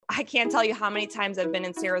I can't tell you how many times I've been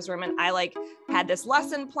in Sarah's room and I had this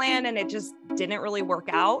lesson plan and it just didn't really work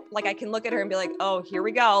out. I can look at her and be like, oh, here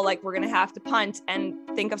we go. We're going to have to punt and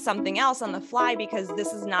think of something else on the fly because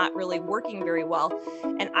this is not really working very well.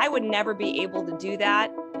 And I would never be able to do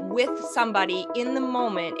that with somebody in the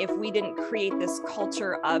moment if we didn't create this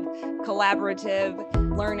culture of collaborative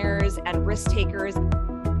learners and risk takers.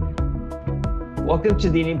 Welcome to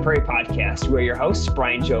the Indian Prairie Podcast. We're your hosts,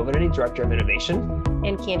 Brian Giovanni, Director of Innovation.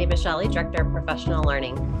 And Candy Bishelli, Director of Professional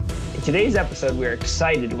Learning. In today's episode, we're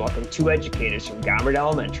excited to welcome two educators from Gombert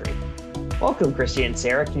Elementary. Welcome, Chrissy and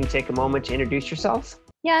Sarah. Can you take a moment to introduce yourselves?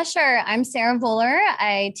 Yeah, sure. I'm Sarah Voller.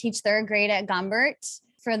 I teach third grade at Gombert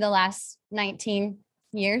for the last 19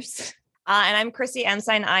 years. And I'm Chrissy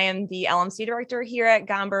Ensign. I am the LMC Director here at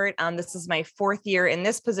Gombert. This is my 4th year in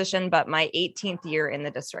this position, but my 18th year in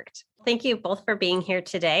the district. Thank you both for being here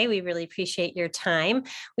today. We really appreciate your time.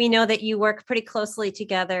 We know that you work pretty closely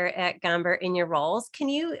together at Gombert in your roles. Can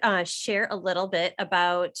you share a little bit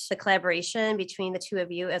about the collaboration between the two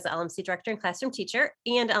of you as LMC Director and classroom teacher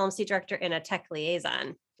and LMC Director and a tech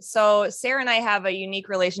liaison? So Sarah and I have a unique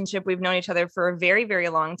relationship. We've known each other for a very, very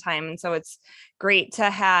long time. And so it's great to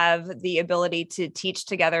have the ability to teach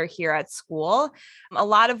together here at school. A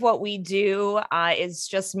lot of what we do is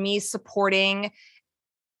just me supporting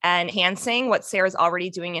and enhancing what Sarah's already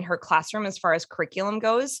doing in her classroom as far as curriculum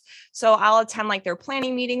goes. So I'll attend their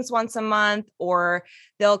planning meetings once a month, or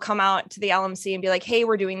they'll come out to the LMC and be like, hey,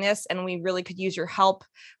 we're doing this and we really could use your help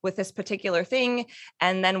with this particular thing.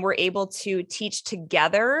 And then we're able to teach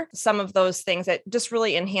together some of those things that just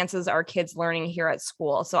really enhances our kids' learning here at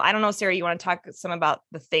school. So I don't know, Sarah, you want to talk some about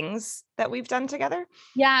the things that we've done together?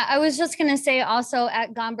 Yeah, I was just going to say also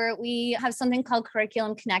at Gombert, we have something called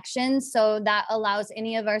Curriculum Connections. So that allows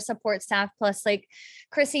any of our support staff plus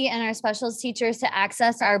Chrissy and our specials teachers to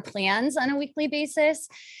access our plans on a weekly basis.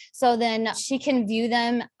 So then she can view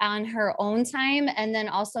them on her own time and then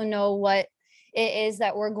also know what it is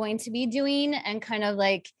that we're going to be doing and kind of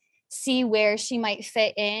see where she might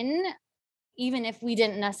fit in, even if we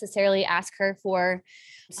didn't necessarily ask her for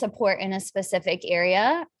support in a specific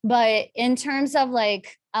area. But in terms of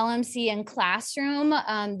LMC and classroom,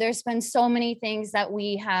 there's been so many things that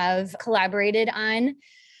we have collaborated on.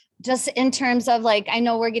 Just in terms of I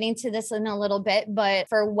know we're getting to this in a little bit, but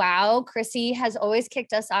for WOW, Chrissy has always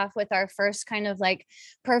kicked us off with our first kind of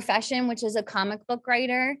profession, which is a comic book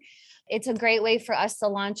writer. It's a great way for us to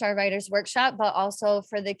launch our writers workshop, but also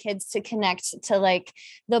for the kids to connect to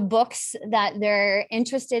the books that they're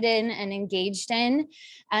interested in and engaged in.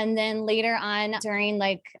 And then later on during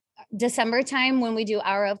December time, when we do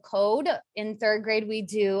Hour of Code in 3rd grade, we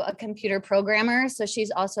do a computer programmer. So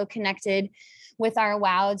she's also connected with our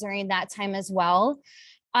WOW during that time as well.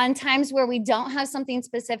 On times where we don't have something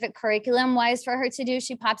specific curriculum wise for her to do,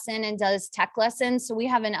 she pops in and does tech lessons. So we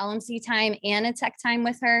have an LMC time and a tech time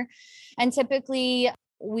with her. And typically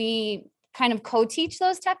we kind of co-teach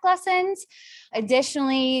those tech lessons.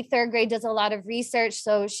 Additionally, 3rd grade does a lot of research.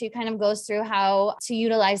 So she kind of goes through how to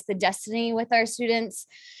utilize the Destiny with our students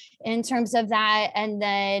in terms of that. And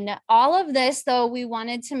then all of this, though, we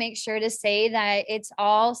wanted to make sure to say that it's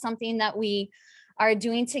all something that we are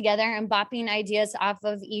doing together and bopping ideas off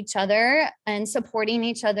of each other and supporting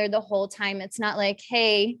each other the whole time. It's not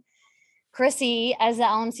hey, Chrissy, as the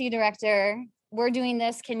LMC director, we're doing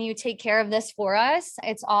this. Can you take care of this for us?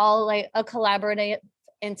 It's all a collaborative,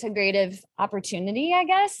 integrative opportunity, I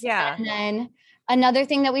guess. Yeah. And then another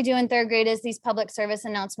thing that we do in 3rd grade is these public service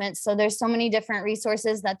announcements. So there's so many different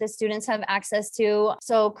resources that the students have access to.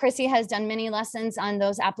 So Chrissy has done many lessons on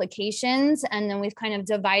those applications. And then we've kind of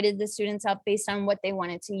divided the students up based on what they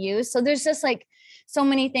wanted to use. So there's just so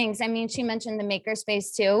many things. I mean, she mentioned the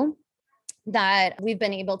makerspace too, that we've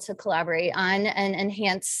been able to collaborate on and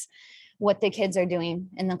enhance what the kids are doing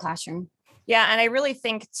in the classroom. Yeah. And I really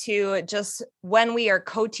think too, just when we are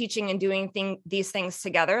co-teaching and doing these things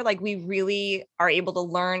together, we really are able to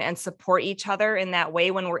learn and support each other in that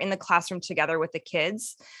way when we're in the classroom together with the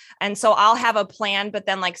kids. And so I'll have a plan, but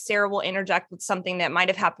then Sarah will interject with something that might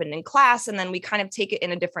have happened in class, and then we kind of take it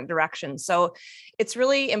in a different direction. So it's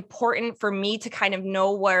really important for me to kind of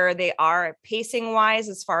know where they are pacing wise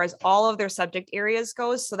as far as all of their subject areas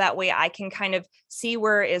goes. So that way I can kind of see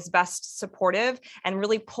where is best supportive and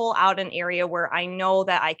really pull out an area where I know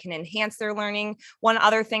that I can enhance their learning. One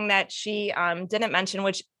other thing that she didn't mention,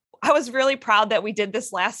 which I was really proud that we did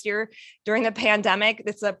this last year during the pandemic.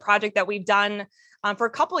 It's a project that we've done for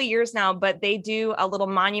a couple of years now, but they do a little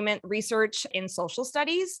monument research in social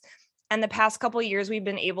studies. And the past couple of years, we've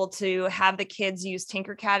been able to have the kids use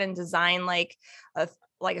Tinkercad and design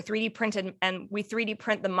like a 3D printed, and we 3D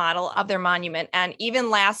print the model of their monument. And even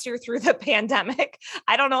last year through the pandemic,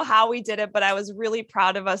 I don't know how we did it, but I was really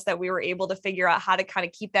proud of us that we were able to figure out how to kind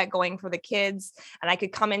of keep that going for the kids. And I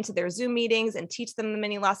could come into their Zoom meetings and teach them the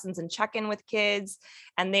mini lessons and check in with kids.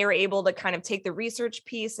 And they were able to kind of take the research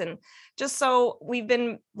piece. And just so we've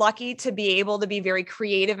been lucky to be able to be very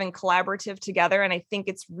creative and collaborative together. And I think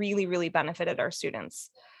it's really, really benefited our students.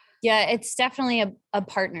 Yeah, it's definitely a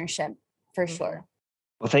partnership for sure.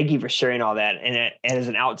 Well, thank you for sharing all that. And as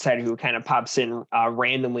an outsider who kind of pops in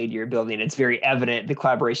randomly to your building, it's very evident the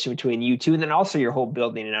collaboration between you two, and then also your whole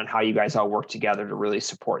building, and on how you guys all work together to really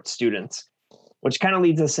support students, which kind of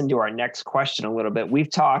leads us into our next question a little bit.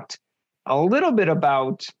 We've talked a little bit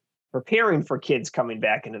about preparing for kids coming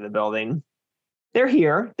back into the building. They're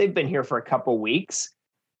here. They've been here for a couple weeks.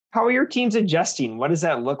 How are your teams adjusting? What does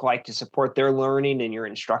that look like to support their learning and your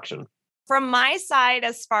instruction? From my side,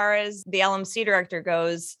 as far as the LMC director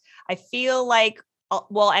goes, I feel like,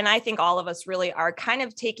 well, and I think all of us really are kind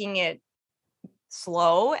of taking it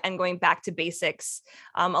slow and going back to basics.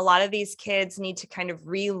 A lot of these kids need to kind of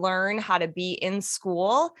relearn how to be in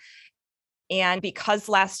school. And because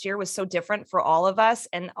last year was so different for all of us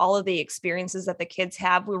and all of the experiences that the kids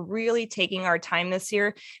have, we're really taking our time this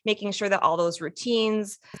year, making sure that all those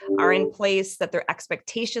routines are in place, that their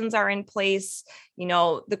expectations are in place. You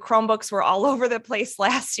know, the Chromebooks were all over the place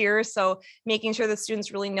last year. So making sure the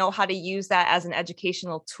students really know how to use that as an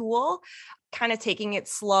educational tool, kind of taking it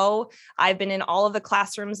slow. I've been in all of the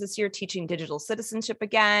classrooms this year teaching digital citizenship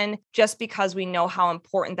again, just because we know how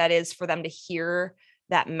important that is for them to hear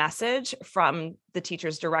that message from the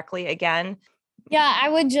teachers directly again. Yeah, I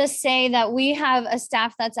would just say that we have a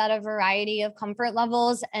staff that's at a variety of comfort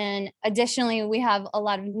levels. And additionally, we have a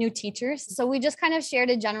lot of new teachers. So we just kind of shared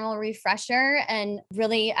a general refresher, and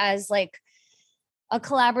really as like a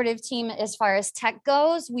collaborative team as far as tech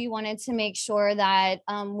goes, we wanted to make sure that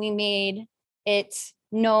we made it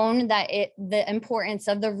known that the importance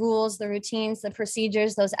of the rules, the routines, the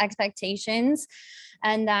procedures, those expectations,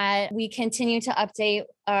 and that we continue to update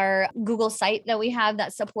our Google site that we have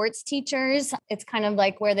that supports teachers. It's kind of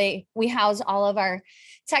like where we house all of our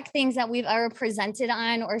tech things that we've ever presented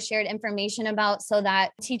on or shared information about, so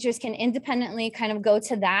that teachers can independently kind of go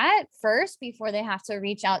to that first before they have to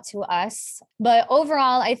reach out to us. But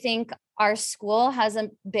overall, I think our school has a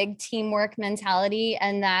big teamwork mentality,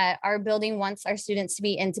 and that our building wants our students to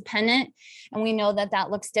be independent. And we know that that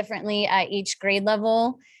looks differently at each grade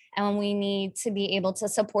level. And we need to be able to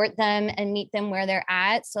support them and meet them where they're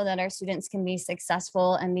at, so that our students can be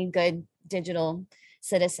successful and be good digital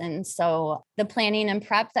citizens. So the planning and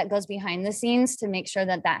prep that goes behind the scenes to make sure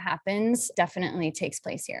that that happens definitely takes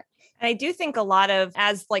place here. And I do think a lot of,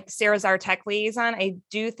 as like Sarah's our tech liaison, I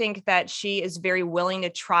do think that she is very willing to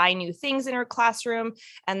try new things in her classroom.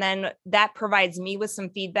 And then that provides me with some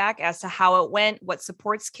feedback as to how it went, what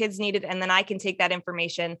supports kids needed. And then I can take that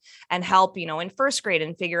information and help, in first grade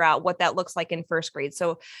and figure out what that looks like in first grade.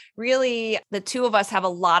 So really, the two of us have a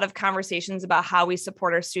lot of conversations about how we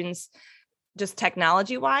support our students just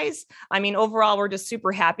technology wise. I mean, overall, we're just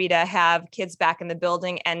super happy to have kids back in the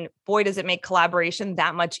building. And boy, does it make collaboration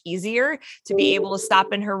that much easier to be able to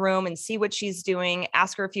stop in her room and see what she's doing,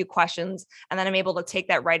 ask her a few questions, and then I'm able to take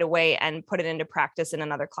that right away and put it into practice in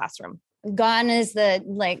another classroom. Gone is the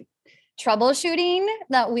troubleshooting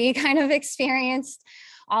that we kind of experienced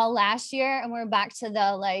all last year. And we're back to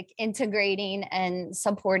the integrating and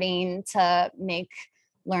supporting to make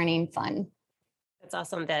learning fun. It's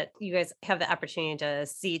awesome that you guys have the opportunity to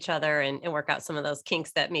see each other and work out some of those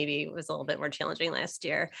kinks that maybe was a little bit more challenging last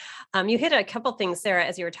year. You hit a couple things, Sarah,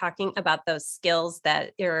 as you were talking about those skills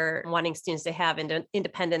that you're wanting students to have. And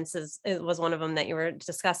independence was one of them that you were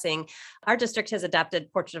discussing. Our district has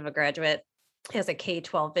adopted Portrait of a Graduate as a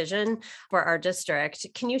K-12 vision for our district.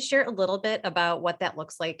 Can you share a little bit about what that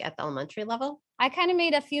looks like at the elementary level? I kind of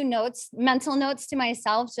made a few mental notes to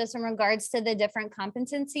myself, just in regards to the different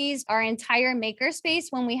competencies. Our entire makerspace,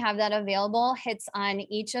 when we have that available, hits on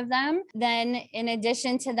each of them. Then in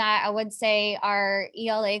addition to that, I would say our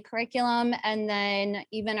ELA curriculum and then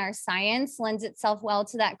even our science lends itself well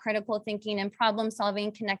to that critical thinking and problem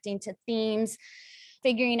solving, connecting to themes,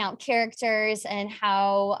 figuring out characters and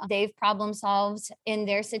how they've problem solved in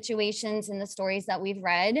their situations in the stories that we've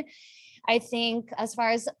read. I think as far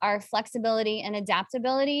as our flexibility and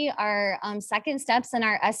adaptability, our second steps and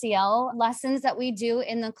our SEL lessons that we do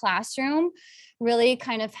in the classroom really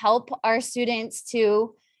kind of help our students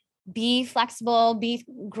to be flexible, be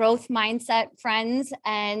growth mindset friends,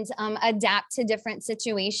 and adapt to different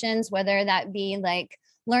situations, whether that be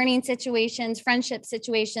learning situations, friendship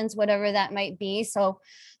situations, whatever that might be. So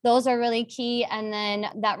those are really key. And then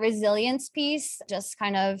that resilience piece, just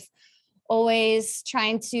kind of always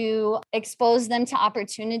trying to expose them to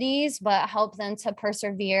opportunities, but help them to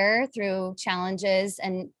persevere through challenges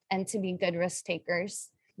and to be good risk takers.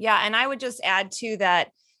 Yeah. And I would just add to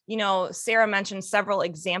that, Sarah mentioned several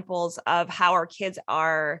examples of how our kids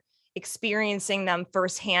are experiencing them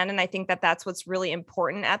firsthand. And I think that that's what's really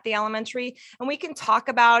important at the elementary. And we can talk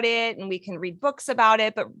about it and we can read books about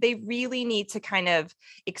it, but they really need to kind of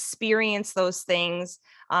experience those things.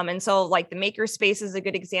 And so like the makerspace is a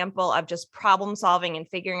good example of just problem solving and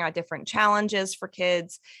figuring out different challenges for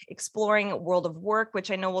kids, exploring World of Work, which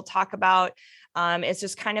I know we'll talk about. It's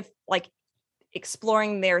just kind of like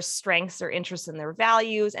exploring their strengths or interests and their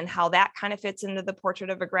values and how that kind of fits into the portrait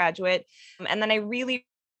of a graduate. And then I really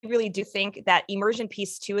do think that immersion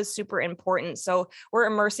piece too is super important. So we're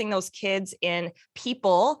immersing those kids in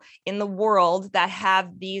people in the world that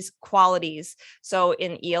have these qualities. So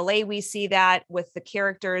in ELA, we see that with the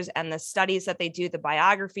characters and the studies that they do, the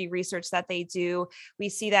biography research that they do. We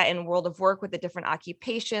see that in World of Work with the different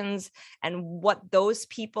occupations and what those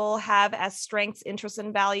people have as strengths, interests,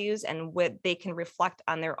 and values, and what they can reflect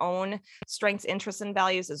on their own strengths, interests, and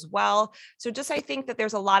values as well. So just I think that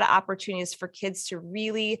there's a lot of opportunities for kids to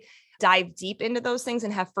really dive deep into those things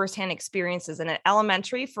and have firsthand experiences. And at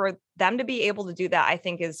elementary, for them to be able to do that, I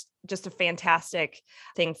think is just a fantastic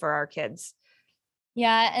thing for our kids.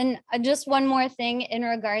 Yeah. And just one more thing in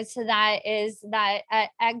regards to that is that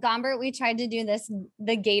at Gombert, we tried to do this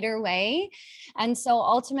the Gator way. And so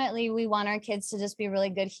ultimately, we want our kids to just be really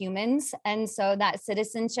good humans. And so that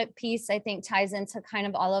citizenship piece, I think, ties into kind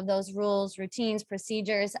of all of those rules, routines,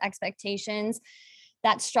 procedures, expectations,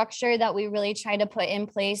 that structure that we really try to put in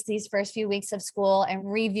place these first few weeks of school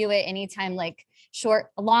and review it anytime like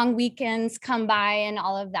long weekends come by and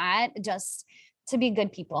all of that, just to be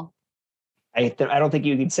good people. I don't think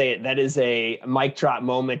you can say it. That is a mic drop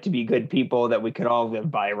moment to be good people that we could all live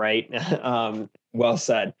by, right? Well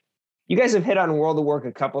said. You guys have hit on World of Work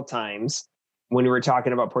a couple times when we were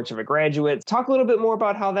talking about Portrait of a Graduate. Talk a little bit more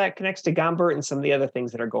about how that connects to Gombert and some of the other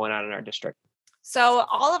things that are going on in our district. So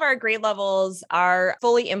all of our grade levels are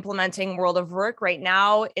fully implementing World of Work right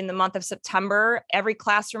now. In the month of September, every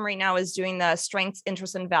classroom right now is doing the strengths,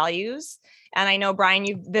 interests, and values. And I know, Brian,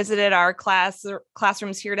 you visited our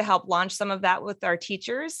classrooms here to help launch some of that with our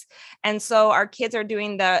teachers. And so our kids are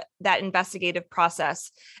doing that investigative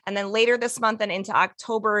process. And then later this month and into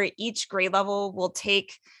October, each grade level will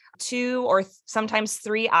take 2 or sometimes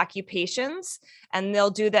 3 occupations, and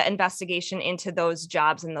they'll do the investigation into those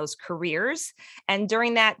jobs and those careers. And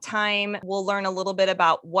during that time, we'll learn a little bit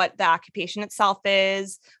about what the occupation itself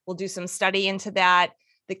is. We'll do some study into that.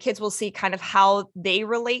 The kids will see kind of how they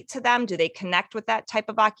relate to them. Do they connect with that type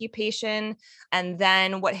of occupation? And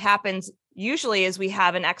then what happens usually is we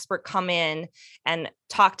have an expert come in and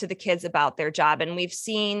talk to the kids about their job. And we've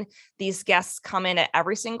seen these guests come in at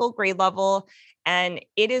every single grade level. And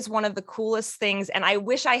it is one of the coolest things. And I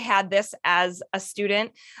wish I had this as a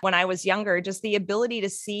student when I was younger, just the ability to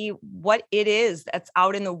see what it is that's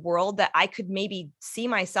out in the world that I could maybe see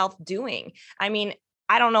myself doing. I mean,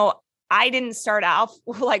 I don't know. I didn't start out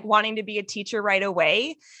like wanting to be a teacher right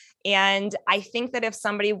away. And I think that if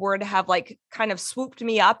somebody were to have like kind of swooped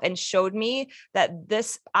me up and showed me that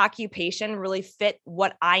this occupation really fit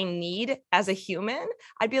what I need as a human,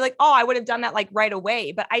 I'd be like, oh, I would have done that like right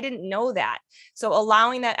away. But I didn't know that. So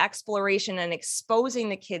allowing that exploration and exposing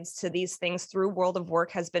the kids to these things through World of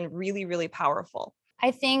Work has been really, really powerful.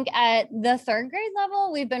 I think at the 3rd grade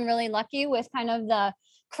level, we've been really lucky with kind of the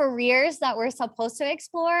careers that we're supposed to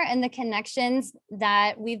explore and the connections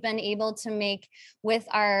that we've been able to make with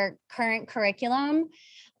our current curriculum.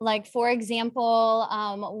 Like, for example,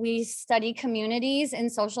 we study communities in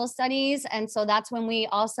social studies. And so that's when we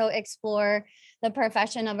also explore the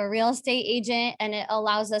profession of a real estate agent. And it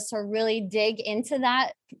allows us to really dig into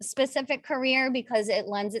that specific career because it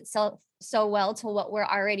lends itself so well to what we're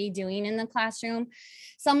already doing in the classroom.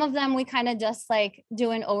 Some of them we kind of just like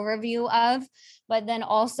do an overview of, but then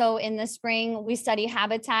also in the spring, we study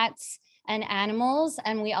habitats and animals.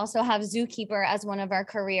 And we also have zookeeper as one of our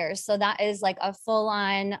careers. So that is like a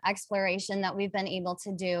full-on exploration that we've been able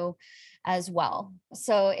to do as well.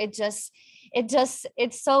 So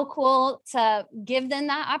it's so cool to give them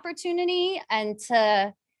that opportunity and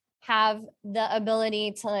to have the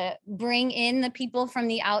ability to bring in the people from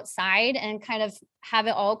the outside and kind of have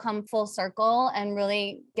it all come full circle and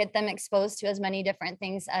really get them exposed to as many different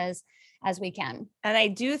things as we can. And I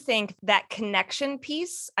do think that connection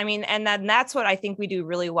piece, I mean, and then that's what I think we do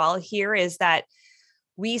really well here is that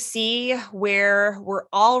we see where we're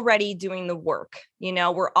already doing the work,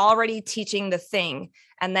 we're already teaching the thing.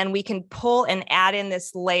 And then we can pull and add in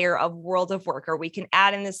this layer of world of work, or we can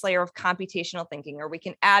add in this layer of computational thinking, or we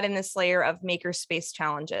can add in this layer of makerspace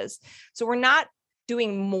challenges. So we're not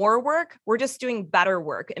doing more work, we're just doing better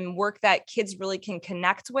work, and work that kids really can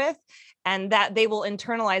connect with, and that they will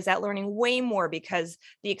internalize that learning way more because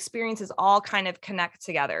the experiences all kind of connect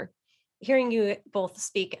together. Hearing you both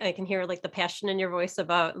speak, I can hear like the passion in your voice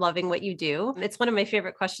about loving what you do. It's one of my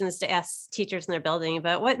favorite questions to ask teachers in their building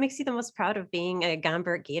about what makes you the most proud of being a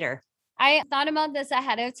Gombert Gator. I thought about this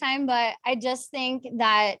ahead of time, but I just think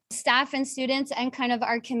that staff and students and kind of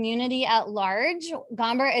our community at large,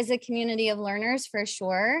 Gombert is a community of learners for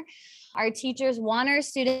sure. Our teachers want our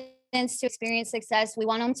students to experience success. We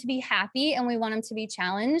want them to be happy and we want them to be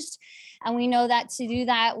challenged. And we know that to do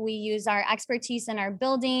that, we use our expertise in our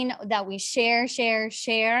building, that we share,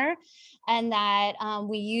 and that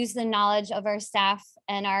we use the knowledge of our staff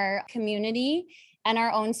and our community and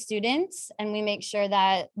our own students. And we make sure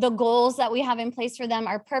that the goals that we have in place for them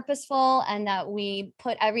are purposeful, and that we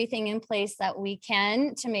put everything in place that we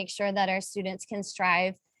can to make sure that our students can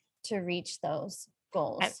strive to reach those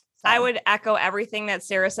goals. I would echo everything that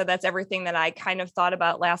Sarah said. That's everything that I kind of thought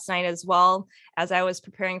about last night as well as I was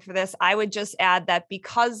preparing for this. I would just add that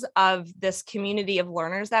because of this community of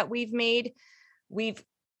learners that we've made, we've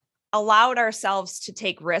allowed ourselves to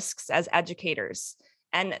take risks as educators,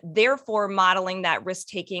 and therefore modeling that risk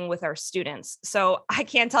taking with our students. So I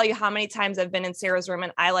can't tell you how many times I've been in Sarah's room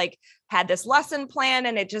and I had this lesson plan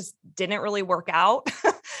and it just didn't really work out.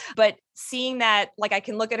 But seeing that, I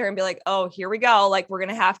can look at her and be like, oh, here we go. We're going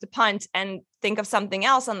to have to punt and think of something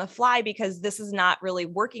else on the fly because this is not really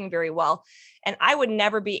working very well. And I would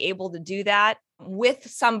never be able to do that with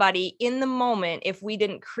somebody in the moment if we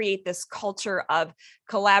didn't create this culture of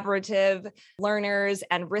collaborative learners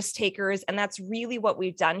and risk takers. And that's really what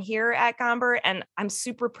we've done here at Gombert. And I'm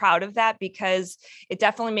super proud of that because it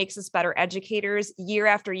definitely makes us better educators year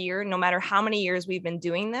after year, no matter how many years we've been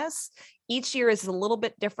doing this. Each year is a little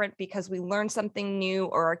bit different because we learned something new,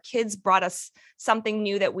 or our kids brought us something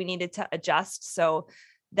new that we needed to adjust. So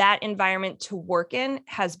that environment to work in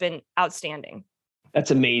has been outstanding.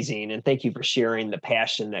 That's amazing. And thank you for sharing the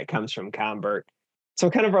passion that comes from Gombert. So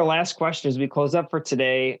kind of our last question as we close up for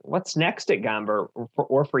today, what's next at Gombert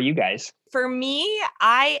or for you guys? For me,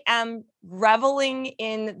 I am reveling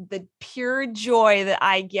in the pure joy that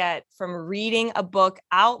I get from reading a book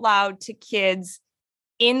out loud to kids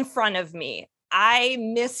in front of me. I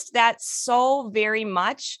missed that so very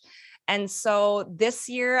much. And so this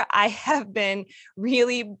year I have been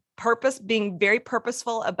really being very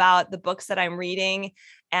purposeful about the books that I'm reading.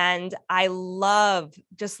 And I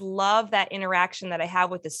just love that interaction that I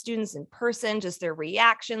have with the students in person, just their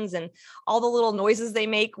reactions and all the little noises they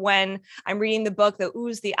make when I'm reading the book, the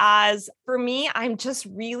oohs, the ahs. For me, I'm just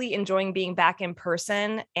really enjoying being back in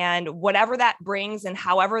person, and whatever that brings and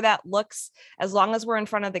however that looks, as long as we're in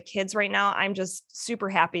front of the kids right now, I'm just super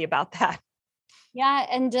happy about that. Yeah,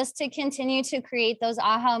 and just to continue to create those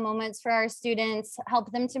aha moments for our students,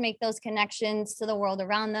 help them to make those connections to the world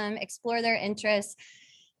around them, explore their interests,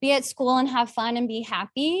 be at school and have fun and be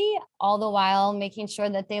happy, all the while making sure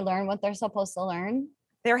that they learn what they're supposed to learn.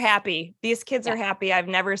 They're happy. These kids are happy. I've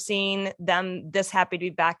never seen them this happy to be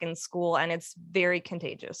back in school, and it's very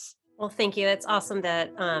contagious. Well, thank you. It's awesome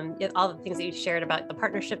that all the things that you shared about the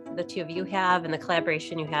partnership that the two of you have and the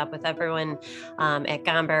collaboration you have with everyone at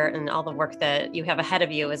Gombert, and all the work that you have ahead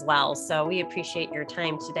of you as well. So we appreciate your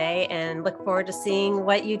time today and look forward to seeing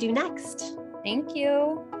what you do next. Thank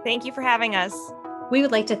you. Thank you for having us. We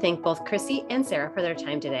would like to thank both Chrissy and Sarah for their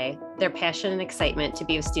time today. Their passion and excitement to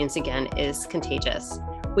be with students again is contagious.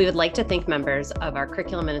 We would like to thank members of our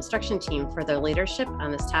curriculum and instruction team for their leadership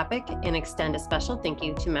on this topic, and extend a special thank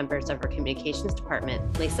you to members of our communications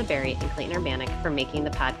department, Lisa Berry and Clayton Urbanik, for making the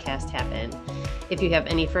podcast happen. If you have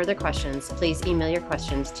any further questions, please email your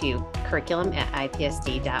questions to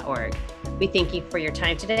curriculum@ipsd.org. We thank you for your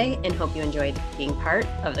time today and hope you enjoyed being part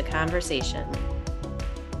of the conversation.